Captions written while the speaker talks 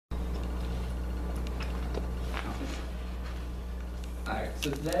So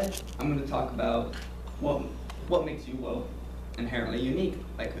today I'm going to talk about what makes you, well, inherently unique,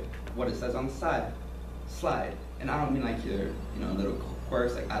 like what it says on the slide. And I don't mean like your little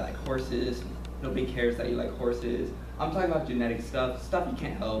quirks, like I like horses, nobody cares that you like horses. I'm talking about genetic stuff you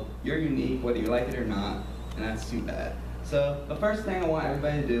can't help. You're unique whether you like it or not, and that's too bad. So the first thing I want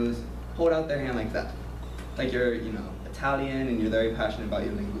everybody to do is hold out their hand like that. Like you're Italian and you're very passionate about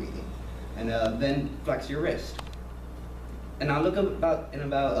your linguine. And then flex your wrist. And now look about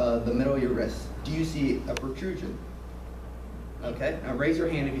the middle of your wrist. Do you see a protrusion? Okay, now raise your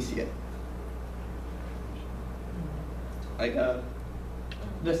hand if you see it. Like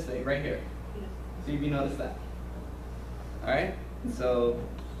this thing right here. See if you notice that. All right, so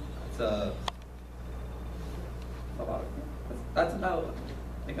it's that's about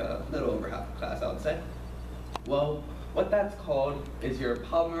like a little over half the class, I would say. Well, what that's called is your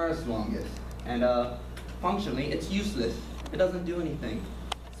palmaris longus, and functionally it's useless. It doesn't do anything.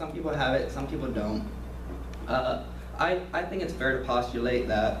 Some people have it, some people don't. I think it's fair to postulate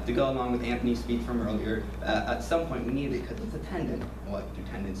that, to go along with Anthony's speech from earlier, at some point we need it because it's a tendon. What do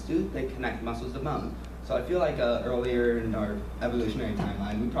tendons do? They connect muscles to bone. So I feel like earlier in our evolutionary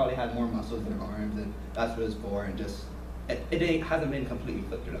timeline, we probably had more muscles in our arms, and that's what it's for, and just, it hasn't been completely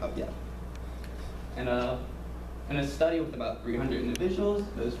filtered out yet. And in a study with about 300 individuals,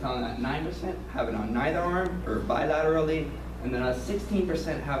 it was found that 9% have it on neither arm, or bilaterally, and then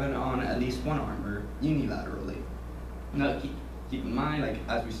 16% have it on at least one arm, or unilaterally. Now keep in mind, like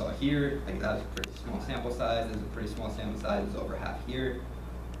as we saw here, like that's a pretty small sample size, there's a pretty small sample size, it's over half here,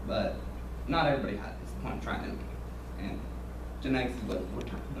 but not everybody has it, it's the point I'm trying to make. And genetics is what we're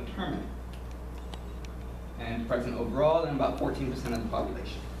trying to determine. And present overall in about 14% of the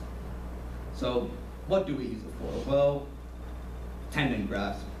population. So what do we use it for? Well, tendon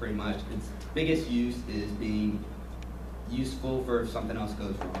grafts, pretty much. Its biggest use is being useful for if something else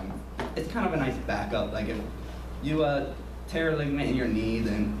goes wrong. It's kind of a nice backup, like if you tear a ligament in your knee,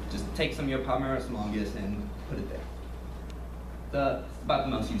 then just take some of your palmaris longus and put it there. It's about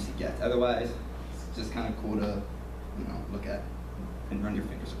the most use it gets. Otherwise, it's just kind of cool to look at and run your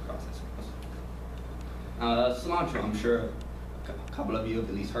fingers across, I suppose. Cilantro, I'm sure a couple of you have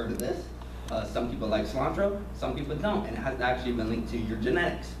at least heard of this. Some people like cilantro, some people don't, and it has actually been linked to your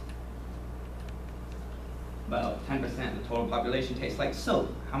genetics. About 10% of the total population tastes like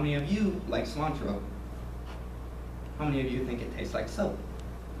soap. How many of you like cilantro? How many of you think it tastes like soap?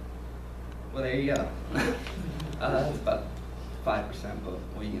 Well, there you go. It's about 5%, but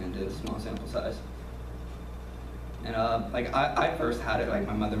what are you gonna do? Small sample size. And like I first had it, like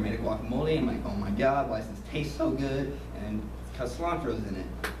my mother made a guacamole, and I'm like, oh my God, why does this taste so good? And it's because cilantro's in it.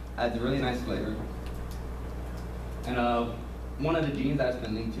 Adds a really nice flavor. And one of the genes that's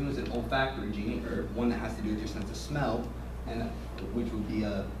been linked to is an olfactory gene, or one that has to do with your sense of smell, and which would be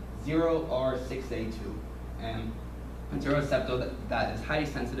a 0R6A2. And it's a receptor that is highly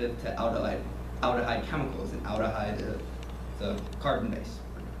sensitive to aldehyde chemicals, and aldehyde is a carbon base.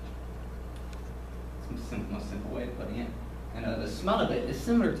 It's the most simple way of putting it. And the smell of it is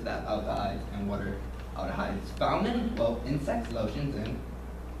similar to that aldehyde. And what are aldehydes found in? Well, insects, lotions, and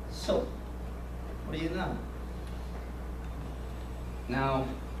soap. What do you know? Now,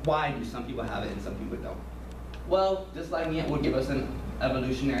 why do some people have it and some people don't? Well, just like me, it would give us an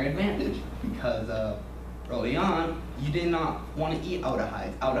evolutionary advantage because early on, you did not want to eat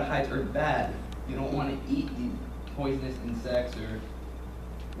aldehydes. Aldehydes are bad. You don't want to eat these poisonous insects or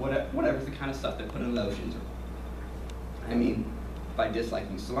whatever's the kind of stuff they put in lotions. I mean, by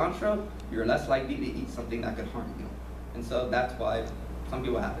disliking cilantro, you're less likely to eat something that could harm you. And so that's why some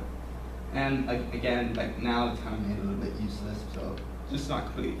people have it. And again, like now it's kind of made a little bit useless, so it's just not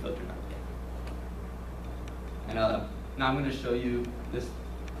completely filtered out yet. And now I'm going to show you this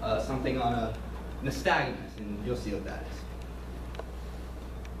something on nystagmus, and you'll see what that is.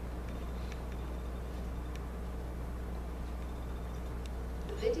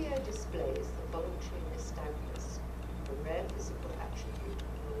 The video displays the voluntary nystagmus, a rare physical attribute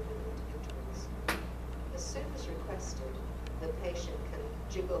in older individuals. As soon as requested, the patient can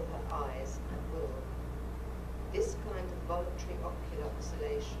jiggle her eyes at will. This kind of voluntary ocular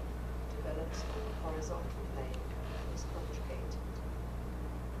oscillation develops on the horizontal plane and is conjugated.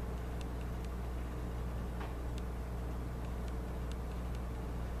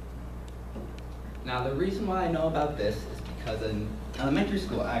 Now the reason why I know about this is because in elementary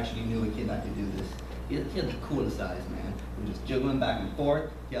school I actually knew a kid that could do this. He had the coolest eyes, man. He was just jiggling back and forth.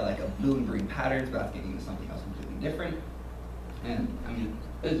 He had like a blue and green patterns, but I was getting into something else completely different. And I mean,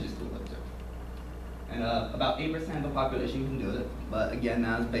 it was just cool to observe. And about 8% of the population can do it, but again,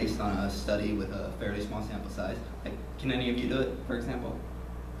 that is based on a study with a fairly small sample size. Like, can any of you do it, for example?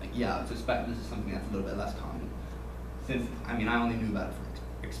 like, yeah, I suspect this is something that's a little bit less common. Since, I mean, I only knew about it from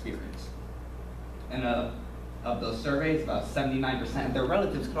experience. And of those surveys, about 79% of their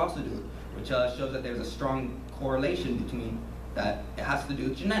relatives could also do it, which shows that there's a strong correlation between that. It has to do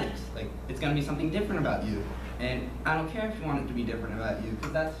with genetics. Like, it's going to be something different about you. And I don't care if you want it to be different about you,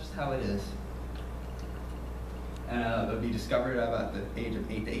 because that's just how it is. And it would be discovered about the age of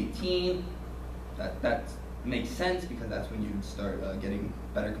 8 to 18. That makes sense, because that's when you start getting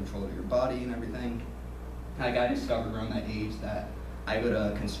better control of your body and everything. Like, I discovered around that age that I would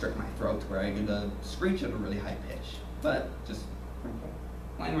constrict my throat, where I could screech at a really high pitch, but just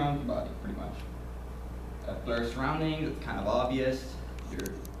playing around with your body, pretty much. Blur surroundings, it's kind of obvious.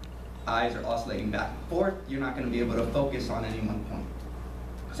 Your eyes are oscillating back and forth. You're not going to be able to focus on any one point,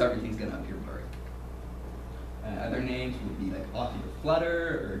 so everything's going to appear blurry. Other names would be like ocular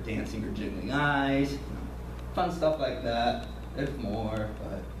flutter, or dancing or jiggling eyes, fun stuff like that. There's more,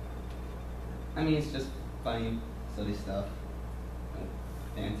 but I mean, it's just funny, silly stuff.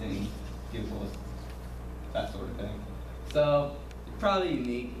 Dancing, giggles, that sort of thing. So, probably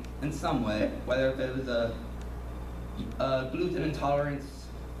unique in some way, whether if it was a gluten intolerance,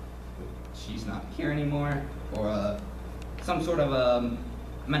 she's not here anymore, or some sort of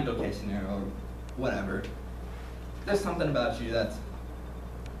mental case scenario, or whatever. There's something about you that's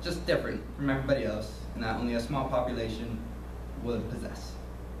just different from everybody else, and that only a small population would possess.